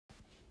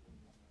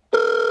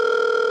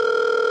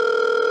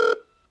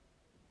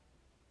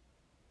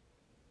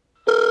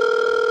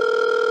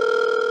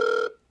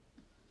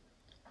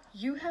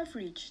have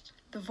reached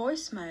the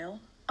voicemail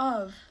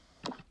of...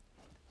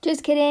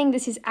 Just kidding,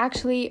 this is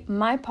actually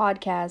my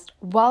podcast.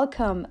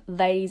 Welcome,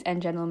 ladies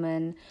and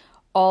gentlemen,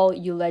 all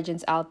you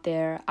legends out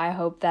there. I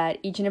hope that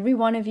each and every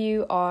one of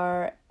you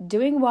are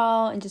doing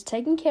well and just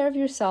taking care of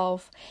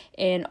yourself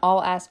in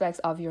all aspects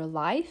of your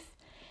life.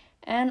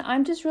 And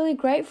I'm just really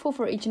grateful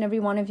for each and every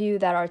one of you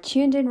that are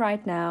tuned in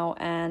right now,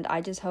 and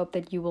I just hope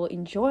that you will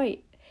enjoy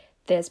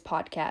this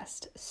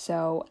podcast.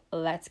 So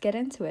let's get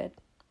into it.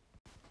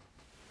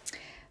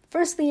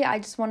 Firstly, I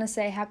just want to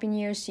say Happy New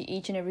Year's to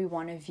each and every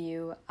one of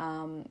you.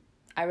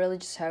 I really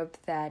just hope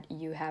that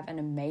you have an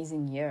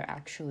amazing year,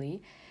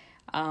 actually.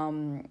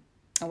 And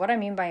what I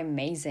mean by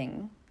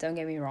amazing, don't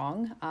get me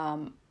wrong,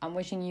 I'm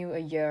wishing you a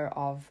year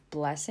of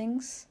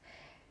blessings,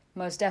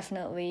 most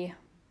definitely.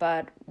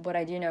 But what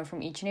I do know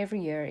from each and every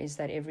year is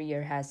that every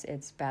year has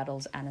its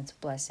battles and its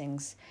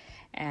blessings.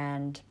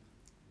 And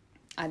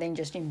I think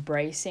just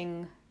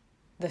embracing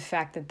the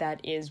fact that that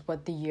is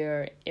what the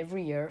year,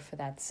 every year for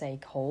that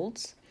sake,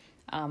 holds.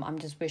 I'm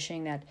just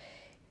wishing that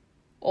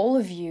all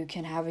of you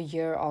can have a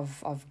year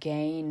of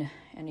gain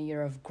and a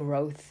year of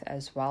growth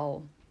as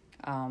well.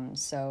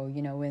 So,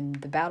 when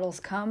the battles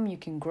come, you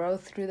can grow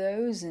through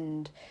those,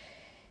 and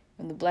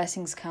when the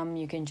blessings come,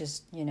 you can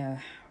just,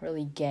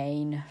 really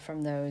gain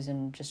from those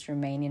and just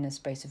remain in a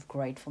space of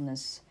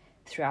gratefulness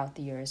throughout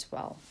the year as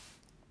well.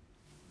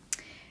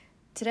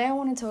 Today, I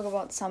want to talk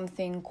about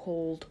something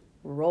called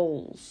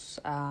roles.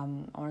 I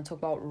want to talk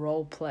about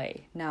role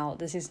play. Now,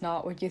 this is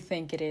not what you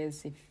think it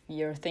is. If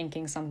you're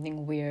thinking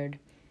something weird,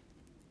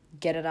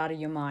 get it out of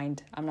your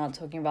mind. I'm not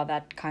talking about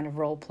that kind of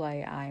role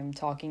play. I'm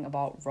talking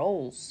about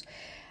roles.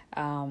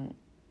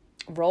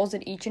 Roles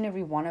that each and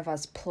every one of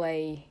us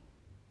play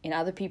in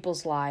other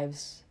people's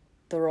lives,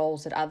 the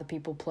roles that other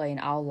people play in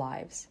our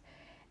lives.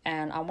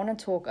 And I want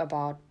to talk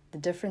about the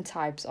different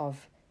types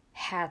of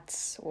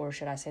hats, or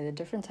should I say the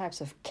different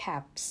types of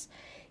caps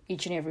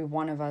each and every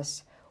one of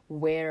us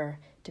wear,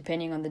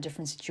 depending on the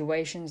different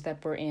situations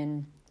that we're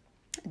in,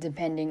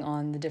 depending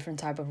on the different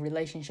type of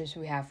relationships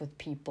we have with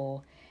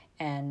people,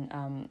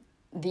 and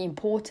the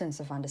importance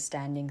of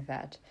understanding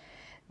that.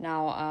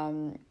 Now,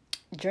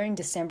 during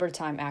December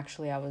time,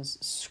 actually, I was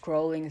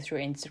scrolling through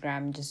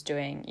Instagram, just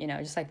doing,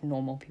 just like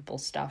normal people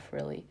stuff,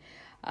 really.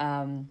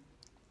 And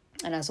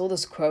I saw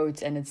this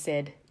quote, and it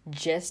said,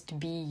 "Just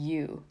be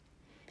you."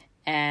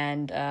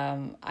 And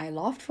I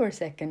laughed for a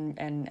second,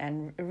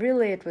 and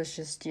really it was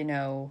just,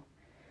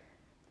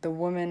 the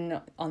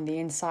woman on the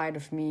inside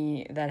of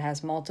me that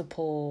has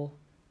multiple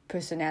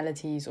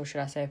personalities, or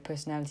should I say a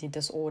personality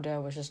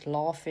disorder, was just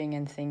laughing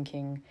and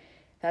thinking,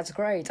 that's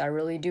great, I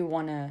really do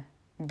want to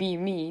be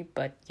me,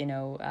 but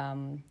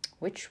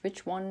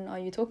which one are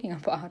you talking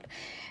about?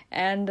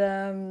 And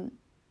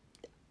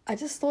I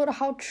just thought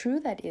how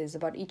true that is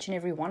about each and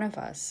every one of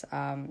us.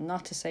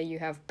 Not to say you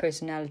have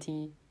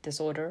personality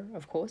disorder,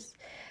 of course,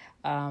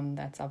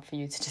 that's up for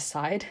you to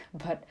decide,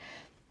 but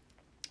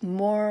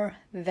more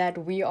that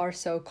we are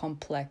so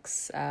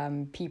complex.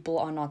 People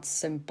are not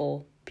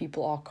simple.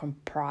 People are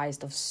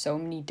comprised of so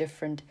many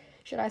different,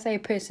 should I say,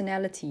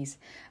 personalities.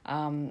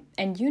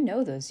 And you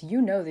know this.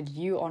 You know that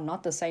you are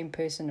not the same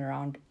person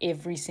around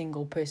every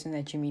single person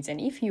that you meet.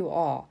 And if you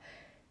are,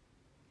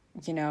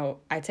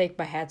 I take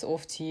my hats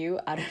off to you.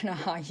 I don't know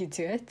how you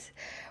do it.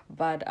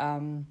 But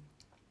I'm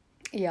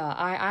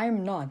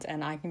not.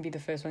 And I can be the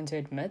first one to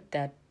admit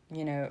that,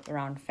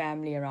 around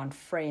family, around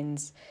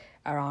friends,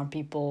 around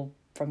people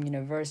from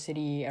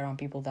university, around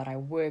people that I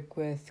work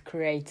with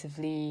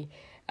creatively,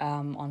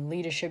 on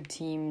leadership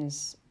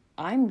teams,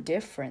 I'm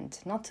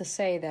different. Not to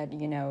say that,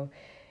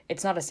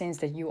 it's not a sense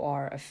that you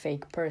are a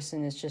fake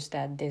person. It's just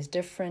that there's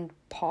different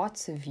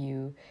parts of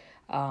you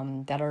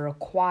that are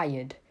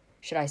required,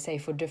 should I say,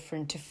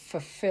 to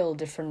fulfill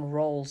different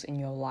roles in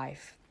your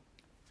life.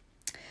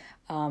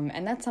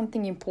 And that's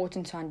something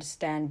important to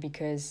understand,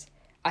 because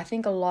I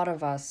think a lot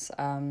of us,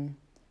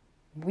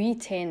 we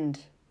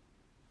tend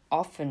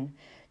often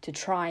to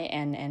try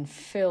and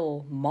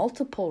fill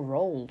multiple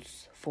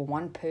roles for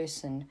one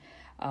person.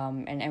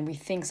 And we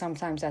think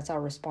sometimes that's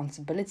our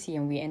responsibility,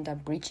 and we end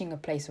up reaching a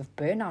place of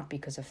burnout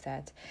because of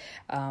that.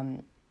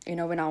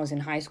 When I was in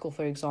high school,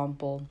 for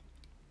example,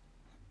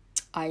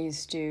 I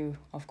used to,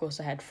 of course,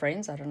 I had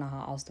friends. I don't know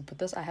how else to put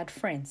this. I had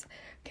friends,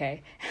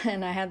 okay?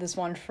 And I had this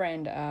one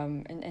friend,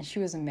 and she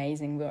was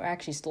amazing. We were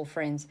actually still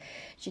friends.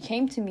 She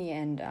came to me,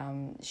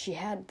 and she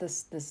had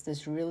this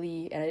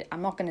really, and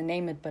I'm not going to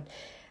name it, but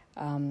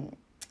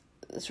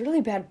this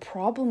really bad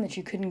problem that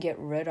she couldn't get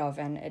rid of,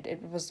 and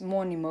it was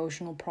more an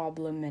emotional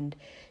problem, and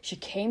she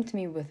came to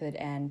me with it,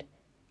 and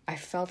I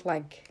felt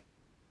like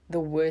the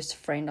worst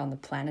friend on the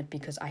planet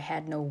because I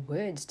had no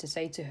words to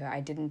say to her.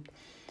 I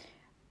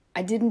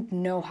didn't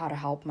know how to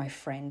help my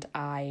friend.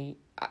 I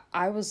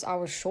was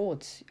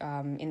short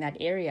in that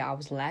area. I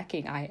was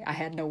lacking. I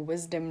had no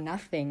wisdom,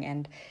 nothing,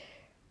 and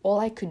all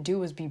I could do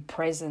was be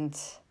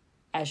present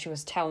as she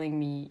was telling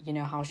me,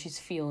 how she's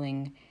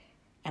feeling.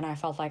 And I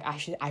felt like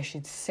I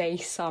should say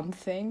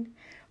something,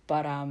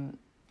 but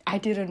I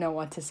didn't know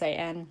what to say.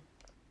 And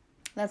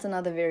That's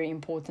another very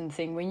important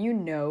thing. When you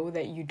know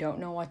that you don't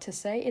know what to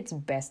say, it's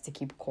best to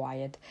keep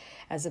quiet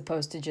as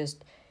opposed to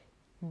just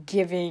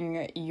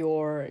giving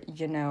your,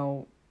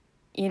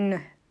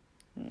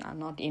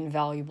 not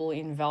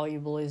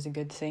invaluable is a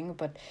good thing,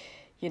 but,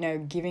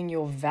 giving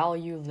your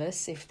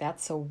valueless, if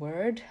that's a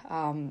word,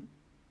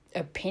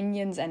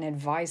 opinions and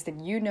advice that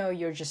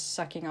you're just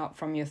sucking out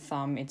from your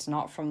thumb. It's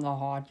not from the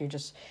heart. You're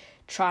just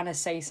trying to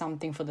say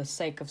something for the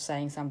sake of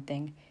saying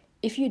something.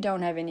 If you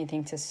don't have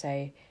anything to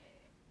say,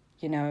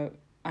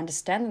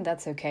 understand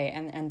that's okay.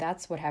 And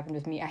that's what happened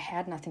with me. I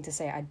had nothing to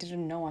say. I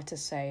didn't know what to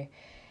say.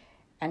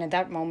 And at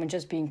that moment,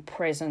 just being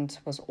present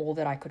was all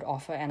that I could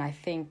offer. And I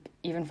think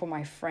even for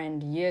my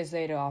friend, years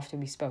later after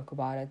we spoke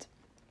about it,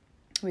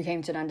 we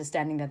came to an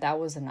understanding that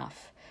was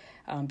enough.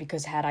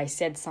 Because had I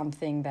said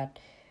something that,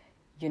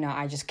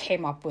 I just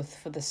came up with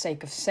for the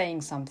sake of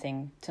saying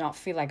something to not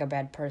feel like a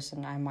bad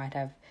person, I might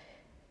have,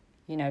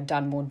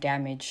 done more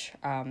damage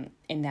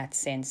in that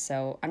sense.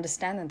 So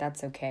understand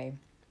that's okay.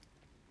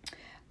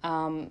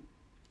 And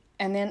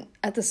then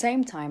at the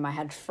same time, I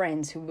had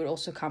friends who would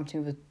also come to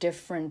me with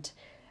different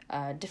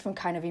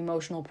kind of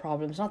emotional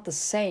problems. Not the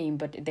same,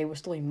 but they were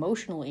still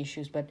emotional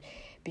issues. But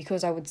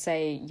because I would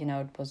say,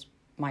 it was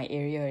my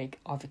area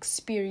of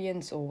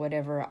experience or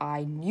whatever,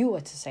 I knew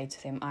what to say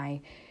to them.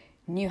 I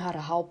knew how to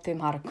help them,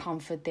 how to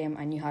comfort them.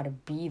 I knew how to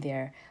be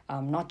there,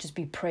 not just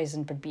be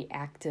present, but be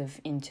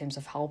active in terms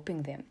of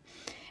helping them.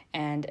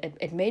 And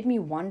it made me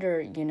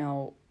wonder,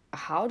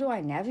 how do I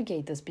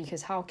navigate this?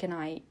 Because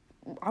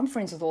I'm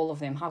friends with all of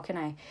them. How can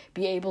I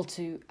be able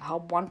to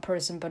help one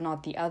person but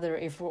not the other?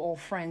 If we're all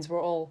friends,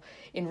 we're all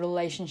in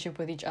relationship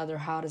with each other,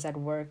 how does that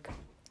work?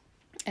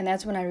 And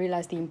that's when I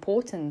realized the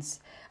importance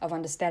of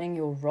understanding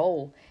your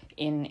role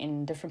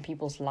in different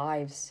people's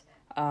lives.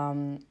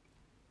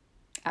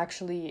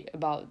 Actually,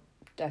 about,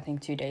 I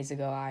think 2 days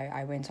ago,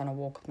 I went on a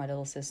walk with my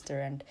little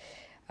sister, and,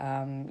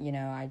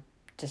 I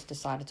just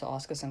decided to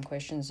ask her some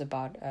questions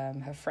about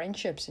her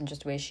friendships and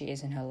just where she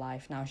is in her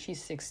life. Now,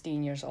 she's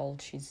 16 years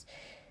old. She's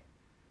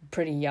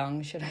pretty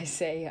young, should I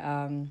say.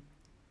 And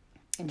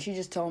she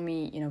just told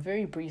me,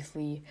 very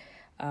briefly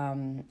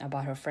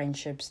about her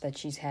friendships that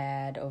she's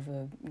had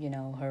over,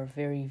 her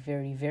very,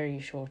 very, very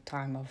short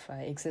time of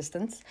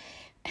existence.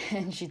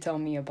 And she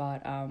told me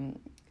about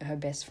her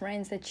best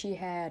friends that she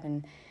had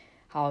and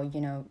how,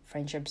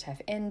 friendships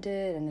have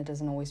ended and it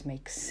doesn't always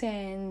make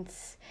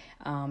sense.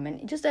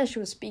 And just as she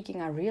was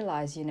speaking, I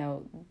realized,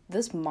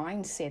 this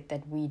mindset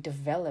that we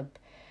develop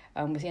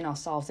within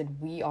ourselves, that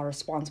we are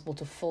responsible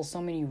to fill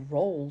so many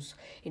roles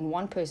in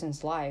one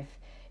person's life,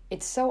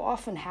 it so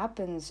often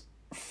happens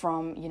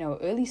from,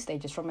 early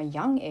stages, from a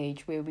young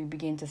age, where we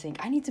begin to think,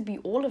 I need to be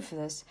all of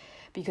this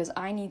because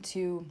I need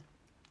to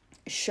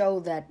show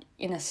that,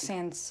 in a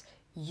sense,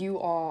 you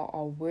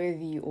are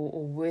worthy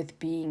or worth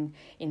being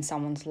in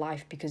someone's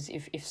life. Because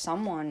if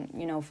someone,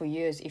 for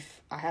years,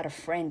 if I had a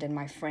friend and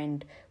my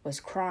friend was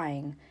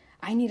crying,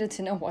 I needed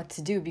to know what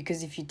to do,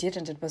 because if you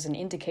didn't, it was an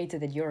indicator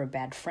that you're a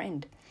bad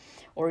friend.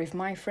 Or if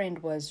my friend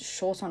was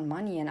short on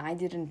money and I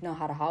didn't know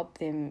how to help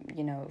them,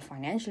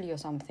 financially or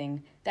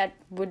something, that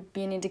would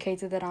be an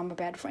indicator that I'm a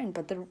bad friend.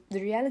 But the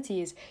reality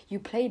is, you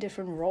play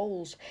different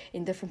roles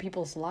in different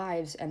people's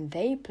lives, and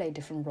they play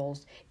different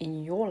roles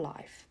in your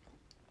life.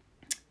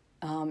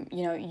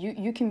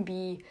 You can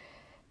be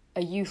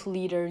a youth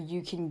leader,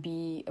 you can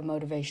be a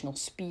motivational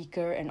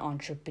speaker, an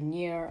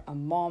entrepreneur, a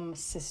mom,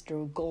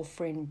 sister,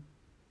 girlfriend,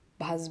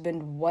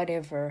 husband,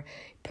 whatever,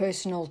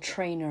 personal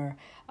trainer,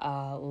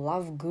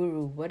 love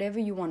guru, whatever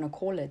you want to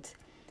call it.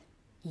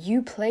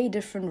 You play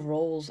different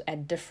roles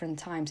at different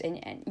times,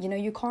 and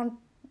you can't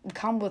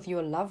come with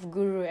your love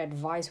guru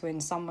advice when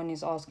someone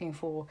is asking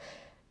for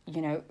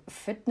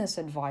fitness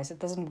advice. It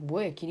doesn't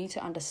work. You need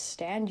to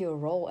understand your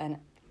role and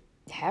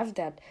have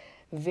that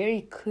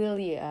very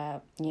clearly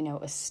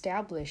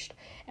established.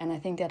 And I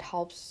think that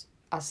helps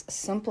us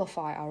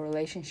simplify our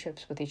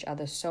relationships with each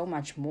other so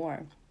much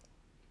more.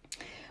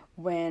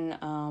 When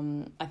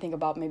I think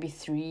about maybe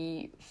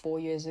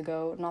 3-4 years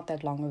ago, not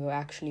that long ago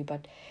actually,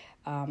 but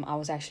I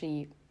was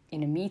actually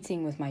in a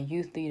meeting with my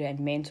youth leader and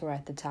mentor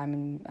at the time,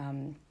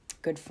 and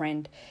good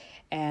friend,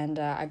 and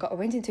I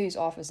went into his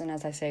office, and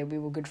as I say, we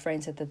were good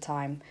friends at the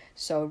time,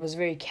 so it was a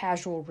very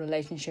casual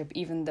relationship,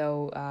 even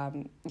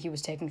though he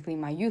was technically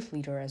my youth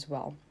leader as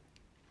well.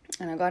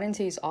 And I got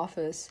into his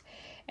office,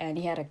 and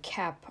he had a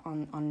cap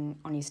on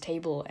his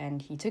table,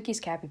 and he took his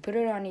cap, he put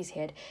it on his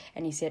head,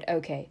 and he said,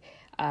 okay,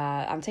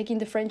 I'm taking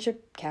the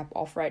friendship cap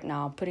off right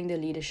now, putting the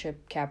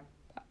leadership cap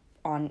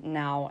on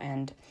now,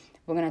 and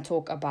we're going to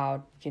talk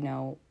about,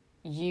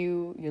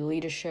 your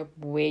leadership,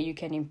 where you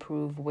can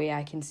improve, where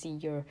I can see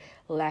you're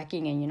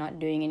lacking and you're not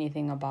doing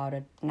anything about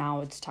it. Now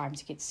it's time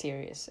to get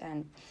serious.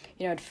 And,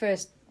 at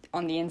first,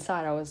 on the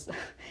inside,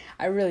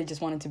 I really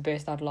just wanted to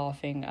burst out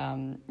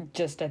laughing,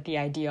 just at the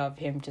idea of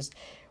him just,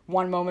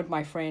 one moment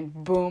my friend,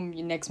 boom,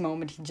 next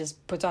moment he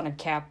just puts on a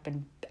cap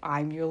and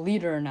I'm your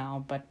leader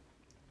now. But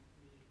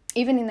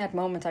even in that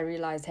moment, I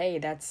realized, hey,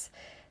 that's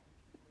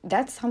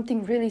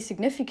something really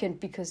significant,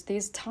 because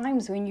there's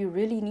times when you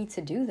really need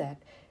to do that.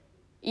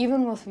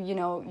 Even with,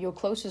 your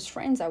closest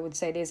friends, I would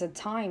say there's a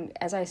time,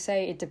 as I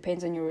say, it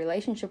depends on your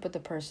relationship with the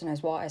person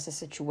as well as the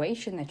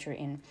situation that you're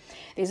in.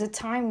 There's a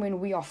time when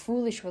we are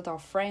foolish with our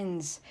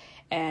friends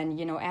and,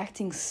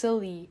 acting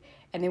silly.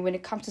 And then when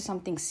it comes to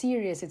something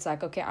serious, it's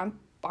like, okay, I'm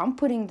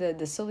putting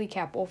the silly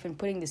cap off and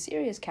putting the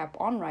serious cap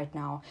on right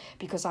now,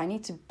 because I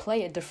need to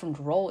play a different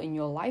role in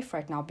your life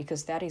right now,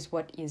 because that is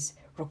what is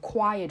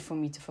required for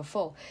me to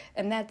fulfill.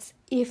 And that's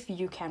if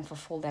you can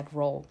fulfill that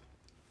role.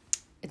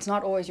 It's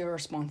not always your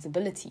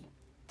responsibility,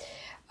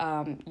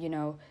 and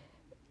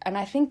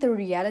I think the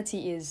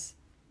reality is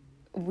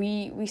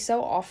we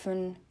so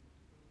often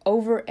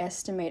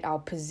overestimate our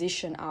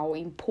position, our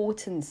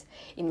importance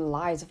in the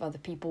lives of other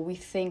people. We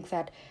think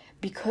that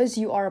because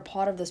you are a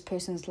part of this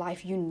person's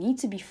life, you need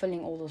to be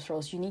filling all those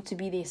roles. You need to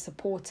be their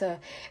supporter,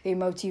 their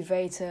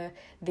motivator,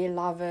 their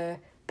lover,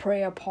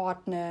 prayer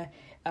partner,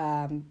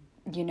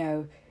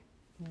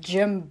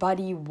 gym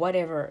buddy,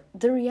 whatever.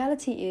 The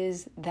reality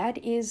is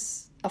that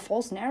is a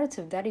false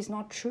narrative. That is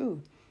not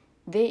true.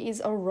 There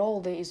is a role,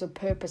 there is a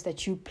purpose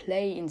that you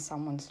play in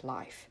someone's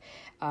life.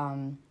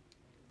 After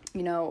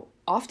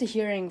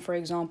hearing, for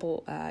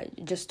example,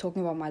 just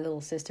talking about my little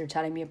sister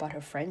telling me about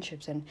her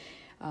friendships and,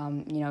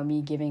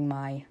 me giving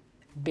my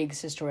big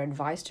sister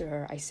advice to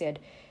her, I said,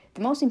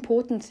 the most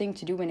important thing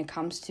to do when it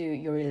comes to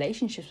your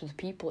relationships with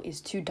people is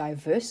to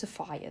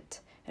diversify it.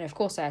 And of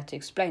course, I had to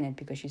explain it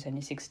because she's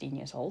only 16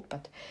 years old.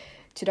 But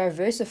to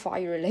diversify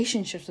your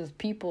relationships with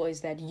people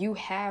is that you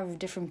have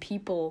different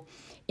people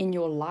in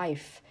your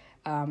life,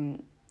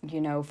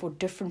 for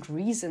different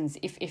reasons.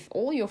 If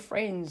all your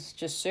friends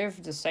just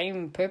serve the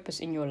same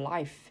purpose in your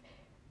life,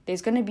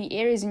 there's going to be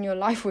areas in your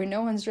life where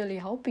no one's really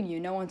helping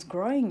you, no one's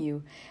growing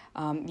you.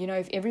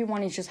 If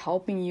everyone is just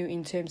helping you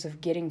in terms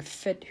of getting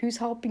fit, who's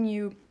helping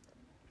you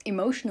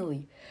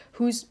emotionally?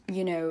 Who's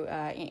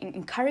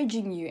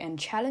encouraging you and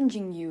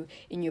challenging you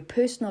in your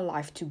personal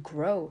life to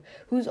grow?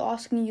 Who's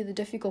asking you the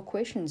difficult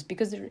questions?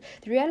 Because the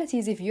reality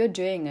is, if you're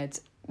doing it,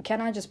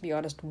 can I just be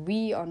honest,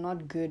 we are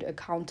not good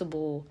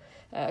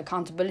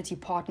accountability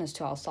partners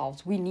to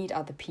ourselves. We need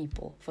other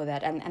people for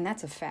that, and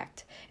that's a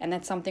fact. And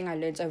that's something I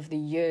learned over the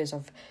years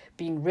of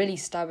being really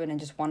stubborn and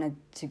just wanted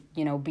to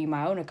be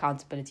my own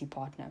accountability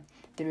partner.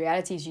 The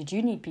reality is, you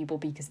do need people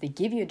because they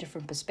give you a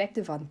different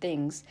perspective on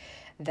things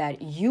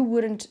that you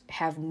wouldn't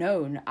have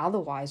known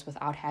otherwise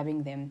without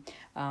having them.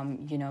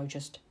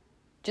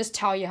 Just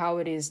tell you how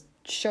it is,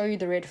 show you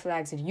the red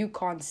flags if you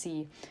can't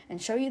see, and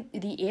show you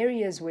the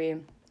areas where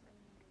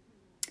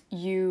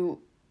you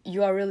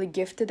are really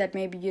gifted that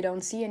maybe you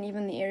don't see, and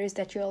even the areas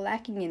that you're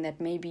lacking in that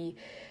maybe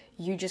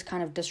you just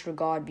kind of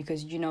disregard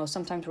because,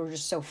 sometimes we're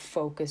just so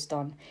focused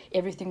on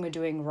everything we're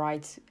doing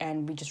right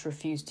and we just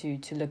refuse to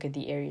look at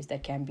the areas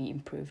that can be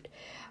improved.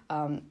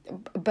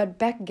 But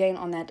back again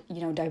on that,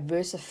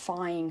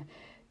 diversifying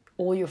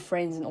all your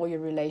friends and all your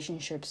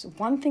relationships.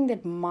 One thing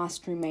that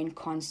must remain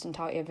constant,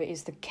 however,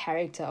 is the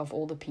character of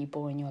all the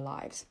people in your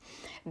lives.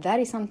 That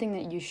is something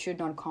that you should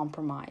not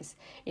compromise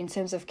in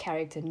terms of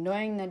character.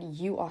 Knowing that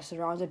you are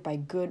surrounded by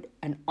good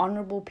and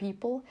honorable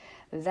people,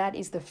 that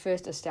is the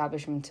first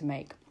establishment to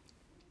make.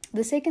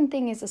 The second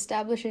thing is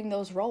establishing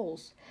those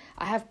roles.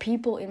 I have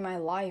people in my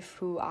life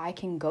who I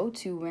can go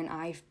to when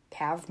I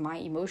have my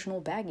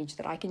emotional baggage,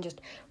 that I can just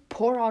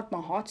pour out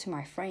my heart to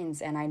my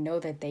friends and I know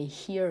that they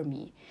hear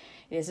me.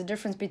 There's a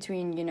difference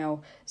between,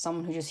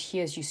 someone who just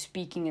hears you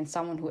speaking and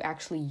someone who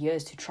actually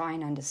hears to try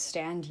and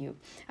understand you.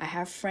 I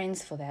have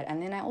friends for that.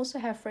 And then I also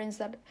have friends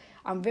that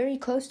I'm very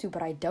close to,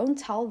 but I don't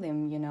tell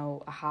them,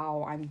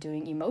 how I'm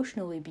doing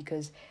emotionally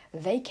because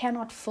they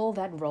cannot fill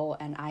that role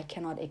and I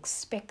cannot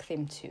expect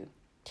them to.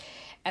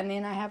 And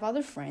then I have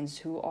other friends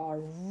who are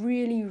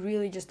really,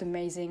 really just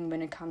amazing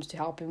when it comes to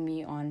helping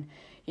me on,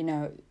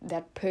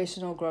 that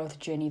personal growth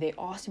journey. They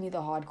ask me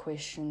the hard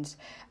questions.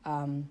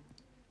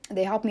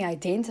 They help me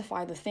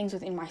identify the things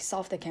within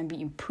myself that can be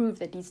improved,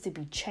 that needs to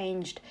be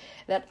changed,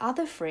 that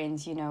other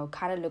friends,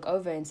 kind of look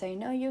over and say,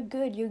 no, you're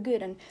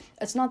good. And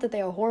it's not that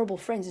they are horrible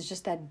friends. It's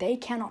just that they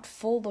cannot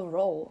fill the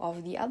role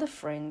of the other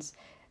friends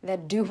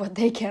that do what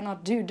they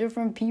cannot do.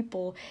 Different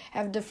people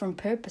have different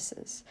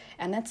purposes.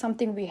 And that's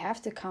something we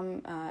have to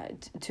come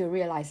to a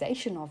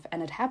realization of.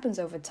 And it happens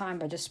over time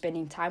by just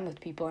spending time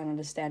with people and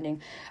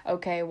understanding,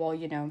 okay, well,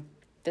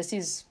 this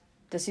is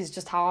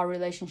just how our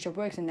relationship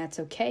works, and that's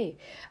okay.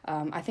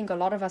 I think a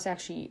lot of us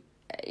actually,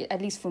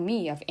 at least for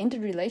me, I've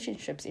entered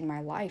relationships in my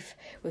life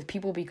with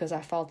people because I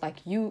felt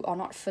like you are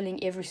not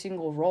filling every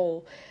single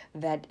role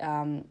that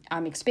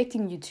I'm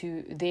expecting you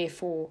to,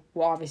 therefore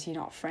we're obviously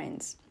not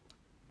friends.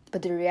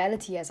 But the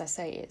reality, as I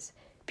say, is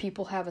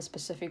people have a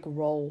specific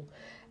role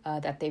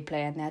that they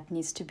play, and that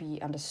needs to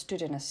be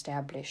understood and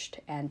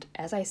established. And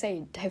as I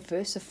say,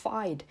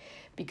 diversified,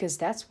 because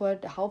that's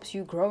what helps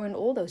you grow in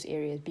all those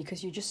areas,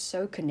 because you're just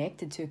so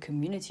connected to a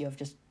community of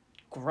just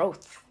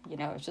growth.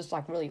 It's just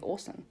like really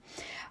awesome.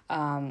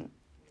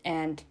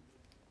 And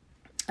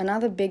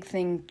another big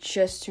thing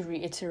just to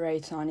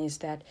reiterate on is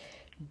that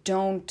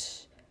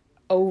don't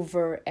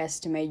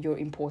overestimate your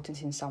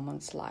importance in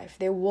someone's life.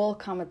 There will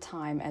come a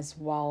time as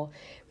well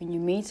when you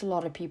meet a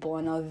lot of people,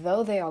 and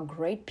although they are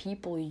great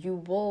people,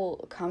 you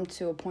will come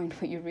to a point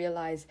where you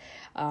realize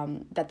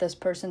that this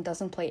person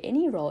doesn't play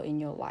any role in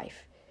your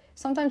life.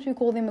 Sometimes we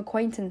call them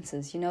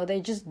acquaintances, they're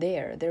just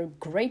there. They're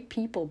great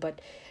people,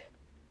 but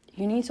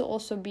you need to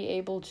also be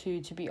able to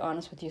be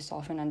honest with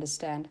yourself and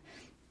understand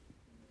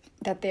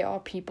that there are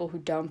people who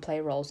don't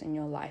play roles in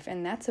your life,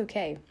 and that's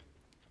okay.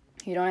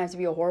 You don't have to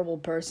be a horrible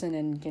person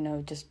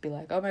and, just be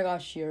like, oh my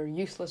gosh, you're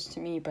useless to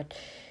me. But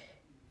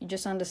you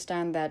just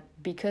understand that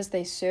because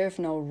they serve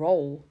no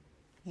role,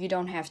 you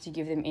don't have to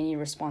give them any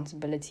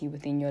responsibility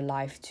within your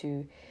life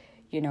to,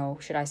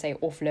 should I say,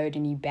 offload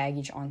any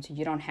baggage onto.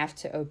 You don't have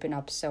to open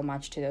up so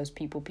much to those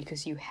people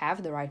because you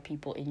have the right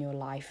people in your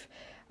life.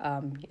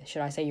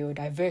 Should I say, you're a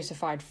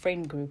diversified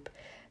friend group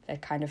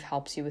that kind of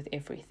helps you with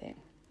everything.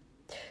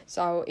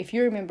 So if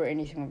you remember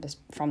anything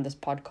from this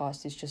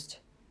podcast, it's just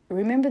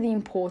remember the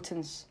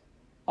importance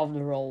of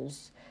the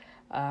roles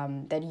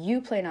that you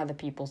play in other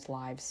people's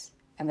lives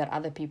and that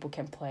other people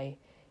can play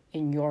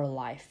in your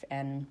life.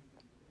 And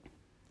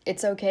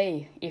it's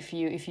okay if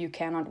you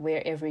cannot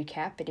wear every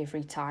cap at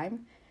every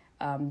time.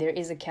 There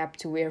is a cap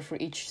to wear for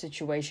each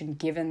situation,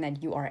 given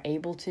that you are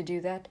able to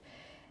do that.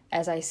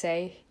 As I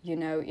say,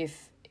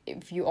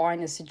 if you are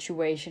in a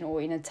situation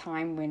or in a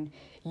time when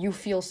you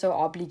feel so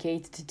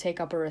obligated to take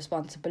up a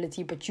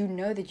responsibility, but you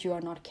know that you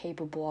are not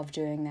capable of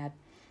doing that,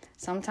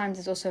 sometimes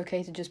it's also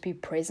okay to just be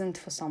present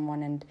for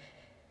someone. And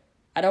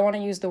I don't want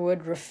to use the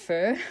word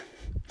refer,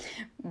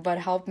 but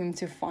help them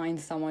to find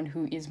someone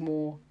who is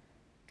more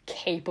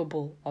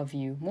capable of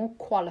you, more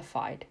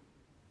qualified,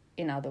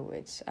 in other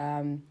words.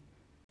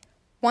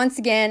 Once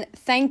again,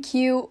 thank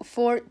you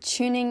for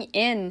tuning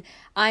in.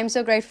 I'm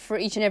so grateful for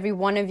each and every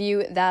one of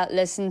you that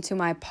listened to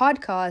my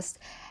podcast,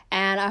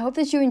 and I hope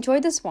that you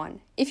enjoyed this one.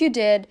 If you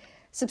did,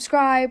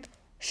 subscribe,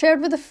 share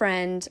it with a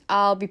friend.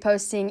 I'll be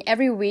posting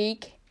every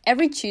week,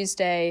 every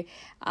Tuesday.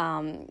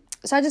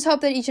 So I just hope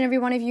that each and every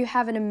one of you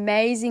have an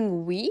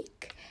amazing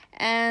week,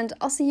 and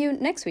I'll see you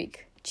next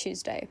week,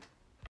 Tuesday.